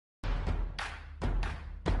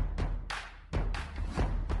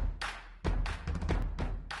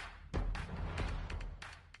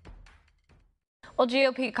Well,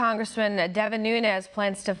 GOP Congressman Devin Nunes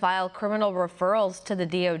plans to file criminal referrals to the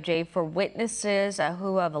DOJ for witnesses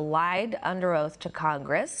who have lied under oath to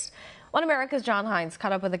Congress. One America's John Hines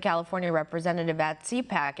caught up with a California representative at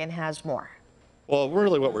CPAC and has more. Well,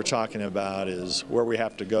 really what we're talking about is where we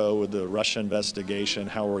have to go with the Russia investigation,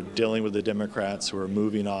 how we're dealing with the Democrats who are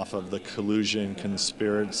moving off of the collusion,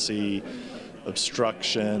 conspiracy,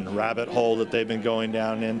 obstruction, rabbit hole that they've been going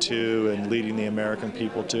down into and leading the American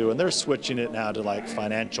people to. And they're switching it now to like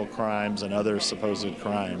financial crimes and other supposed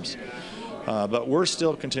crimes. But we're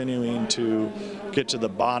still continuing to get to the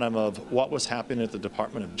bottom of what was happening at the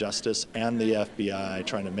Department of Justice and the FBI,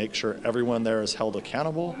 trying to make sure everyone there is held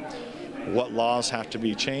accountable, what laws have to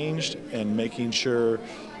be changed, and making sure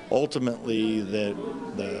ultimately that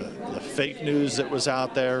the fake news that was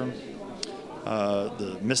out there,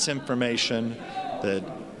 the misinformation, that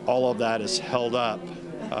all of that is held up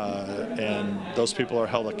and those people are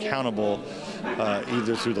held accountable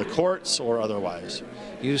either through the courts or otherwise.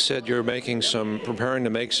 You said you're preparing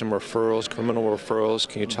to make some referrals, criminal referrals.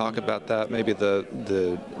 Can you talk about that? Maybe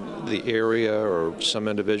the area or some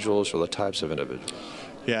individuals or the types of individuals?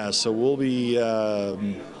 Yeah, so we'll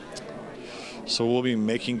be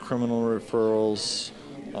making criminal referrals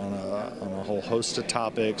on a whole host of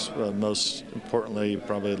topics. Most importantly,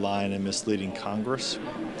 probably lying and misleading Congress.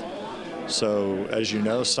 So, as you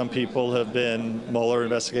know, some people have been, Mueller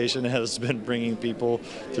investigation has been bringing people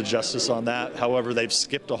to justice on that. However, they've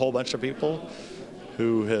skipped a whole bunch of people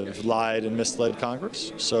who have lied and misled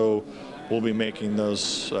Congress. So we'll be making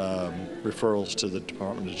those referrals to the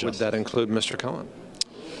Department of Justice. Would that include Mr. Cohen?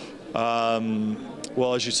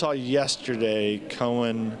 Well, as you saw yesterday,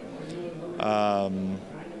 Cohen,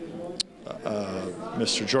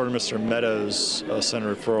 Mr. Jordan, Mr. Meadows sent a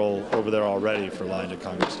referral over there already for lying to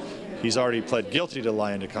Congress. He's already pled guilty to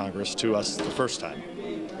lying to Congress to us the first time.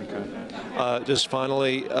 Okay. Just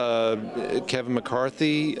finally, Kevin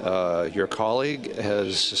McCarthy, your colleague,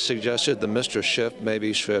 has suggested that Mr. Schiff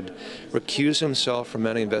maybe should recuse himself from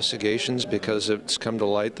any investigations because it's come to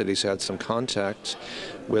light that he's had some contact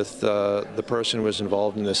with the person who was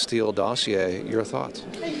involved in the Steele dossier. Your thoughts?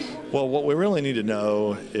 Well, what we really need to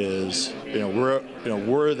know is,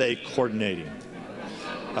 were they coordinating?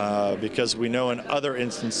 Because we know in other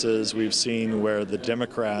instances we've seen where the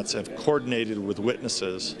Democrats have coordinated with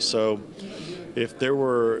witnesses. So if there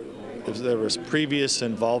was previous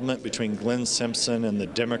involvement between Glenn Simpson and the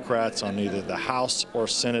Democrats on either the House or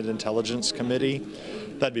Senate Intelligence Committee,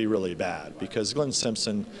 that'd be really bad, because Glenn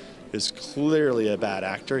Simpson is clearly a bad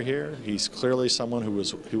actor here. He's clearly someone who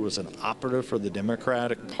was an operative for the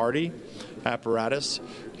Democratic Party apparatus.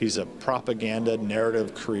 He's a propaganda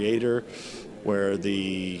narrative creator where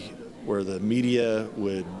the media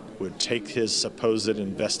would take his supposed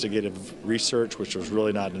investigative research, which was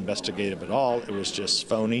really not investigative at all. It was just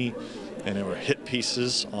phony, and it were hit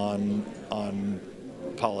pieces on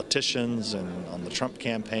politicians and on the Trump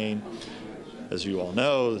campaign. As you all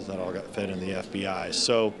know, that all got fed in the FBI.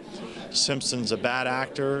 So Simpson's a bad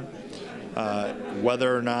actor.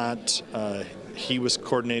 Whether or not he was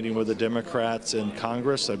coordinating with the Democrats in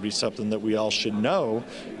Congress, that'd be something that we all should know.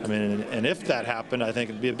 I mean, and if that happened, I think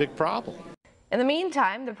it'd be a big problem. In the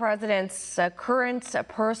meantime, the president's current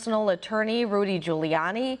personal attorney, Rudy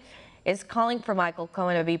Giuliani, is calling for Michael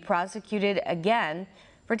Cohen to be prosecuted again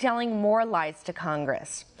for telling more lies to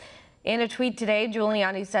Congress. In a tweet today,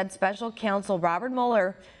 Giuliani said special counsel Robert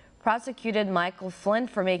Mueller prosecuted Michael Flynn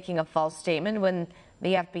for making a false statement when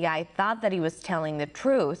the FBI thought that he was telling the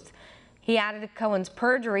truth. He added Cohen's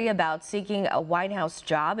perjury about seeking a White House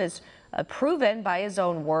job is proven by his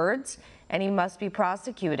own words, and he must be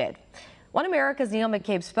prosecuted. One America's Neil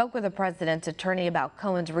McCabe spoke with the president's attorney about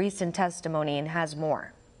Cohen's recent testimony and has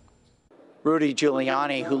more. Rudy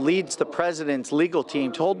Giuliani, who leads the president's legal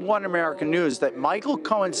team, told One American News that Michael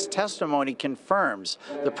Cohen's testimony confirms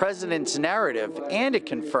the president's narrative, and it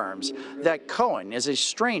confirms that Cohen is a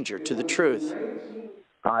stranger to the truth.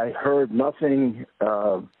 I heard nothing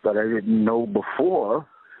that I didn't know before,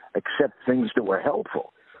 except things that were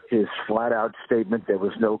helpful. His flat-out statement there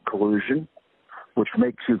was no collusion, which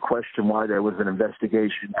makes you question why there was an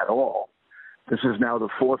investigation at all. This is now the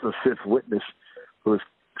fourth or fifth witness who has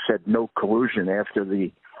said no collusion after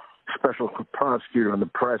the special prosecutor and the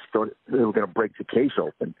press thought they were going to break the case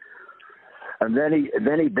open. And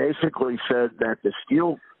then he basically said that the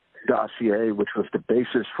Steele dossier, which was the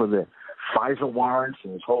basis for the FISA warrants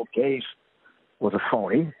and his whole case, was a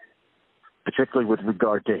phony, particularly with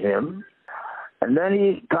regard to him. And then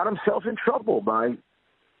he got himself in trouble by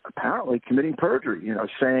apparently committing perjury,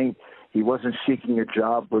 saying he wasn't seeking a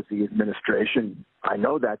job with the administration. I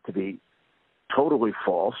know that to be totally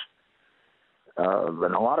false.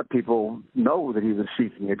 and a lot of people know that he was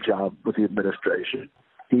seeking a job with the administration.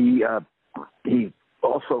 He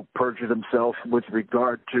also perjured himself with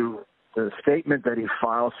regard to the statement that he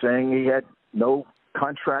filed saying he had no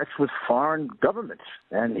contracts with foreign governments,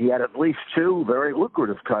 and he had at least 2 very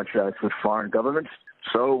lucrative contracts with foreign governments.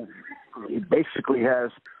 So he basically has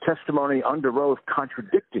testimony under oath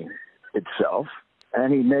contradicting itself,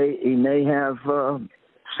 and he may have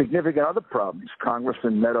significant other problems.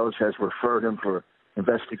 Congressman Meadows has referred him for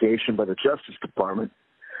investigation by the Justice Department.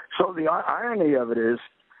 So the irony of it is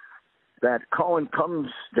that Cohen comes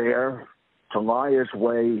there to lie his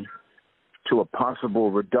way to a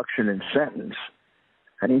possible reduction in sentence,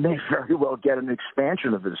 and he may very well get an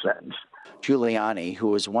expansion of his sentence. Giuliani, who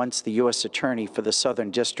was once the U.S. Attorney for the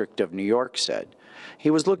Southern District of New York, said he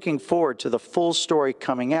was looking forward to the full story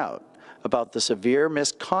coming out about the severe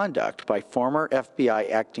misconduct by former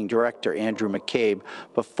FBI Acting Director Andrew McCabe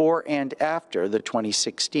before and after the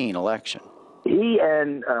 2016 election. He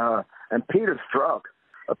and Peter Strzok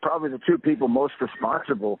are probably the 2 people most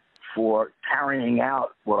responsible for carrying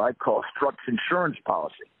out what I call Strzok's insurance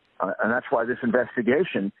policy. And that's why this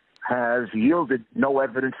investigation has yielded no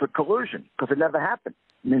evidence of collusion, because it never happened.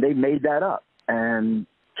 I mean, they made that up and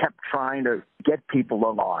kept trying to get people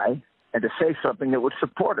to lie and to say something that would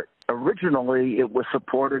support it. Originally, it was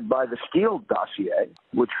supported by the Steele dossier,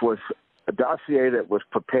 which was a dossier that was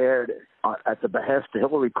prepared at the behest of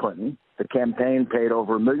Hillary Clinton. The campaign paid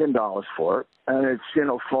over $1 million for it, and it's,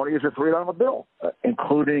 phony as a $3 bill,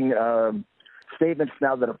 including statements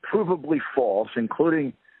now that are provably false,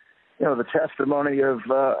 including, the testimony of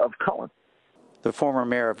Cohen. The former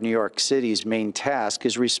mayor of New York City's main task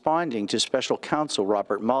is responding to special counsel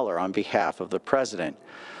Robert Mueller on behalf of the president.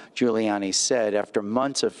 Giuliani said after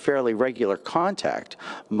months of fairly regular contact,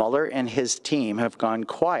 Mueller and his team have gone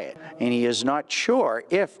quiet, and he is not sure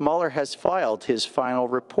if Mueller has filed his final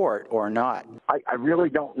report or not. I really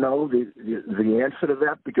don't know the answer to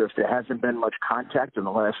that, because there hasn't been much contact in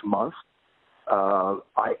the last month.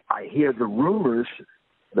 I hear the rumors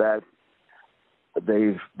that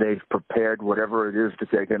they've prepared whatever it is that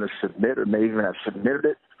they're going to submit, or may even have submitted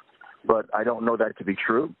it, but I don't know that to be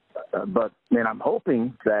true. But I'm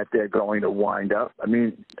hoping that they're going to wind up. At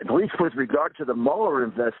least with regard to the Mueller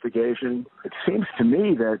investigation, it seems to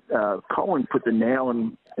me that Cohen put the nail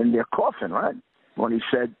in their coffin, right? When he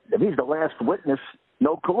said, if he's the last witness,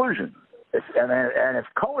 no collusion. And if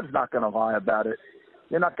Cohen's not going to lie about it,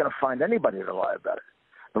 you're not going to find anybody to lie about it.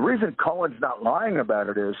 The reason Cohen's not lying about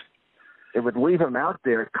it is it would leave him out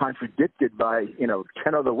there contradicted by,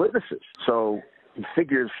 10 other witnesses. So he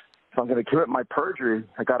figures, if I'm going to commit my perjury,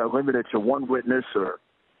 I got to limit it to 1 witness or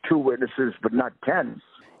 2 witnesses, but not 10.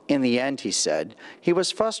 In the end, he said, he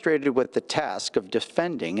was frustrated with the task of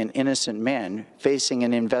defending an innocent man facing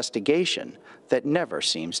an investigation that never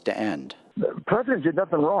seems to end. The president did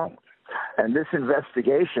nothing wrong. And this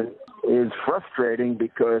investigation is frustrating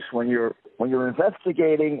because when you're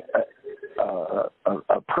investigating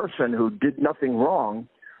a person who did nothing wrong,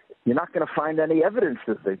 you're not going to find any evidence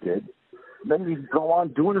that they did. Then you go on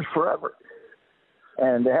doing it forever.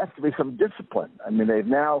 And there has to be some discipline. They've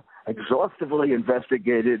now exhaustively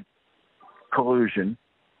investigated collusion,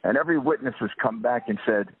 and every witness has come back and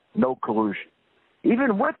said no collusion.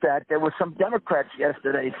 Even with that, there were some Democrats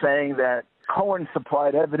yesterday saying that Cohen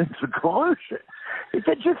supplied evidence of collusion. He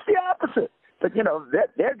said just the opposite. But,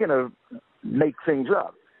 they're going to make things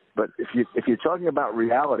up. But if you're talking about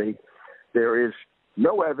reality, there is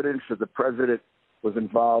no evidence that the president was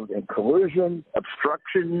involved in collusion,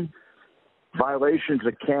 obstruction, violations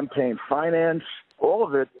of campaign finance. All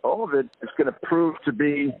of it is going to prove to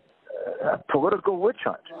be a political witch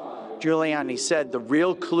hunt. Giuliani said the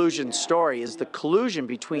real collusion story is the collusion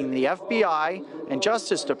between the FBI and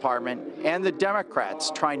Justice Department and the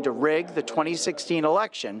Democrats trying to rig the 2016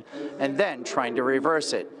 election and then trying to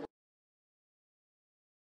reverse it.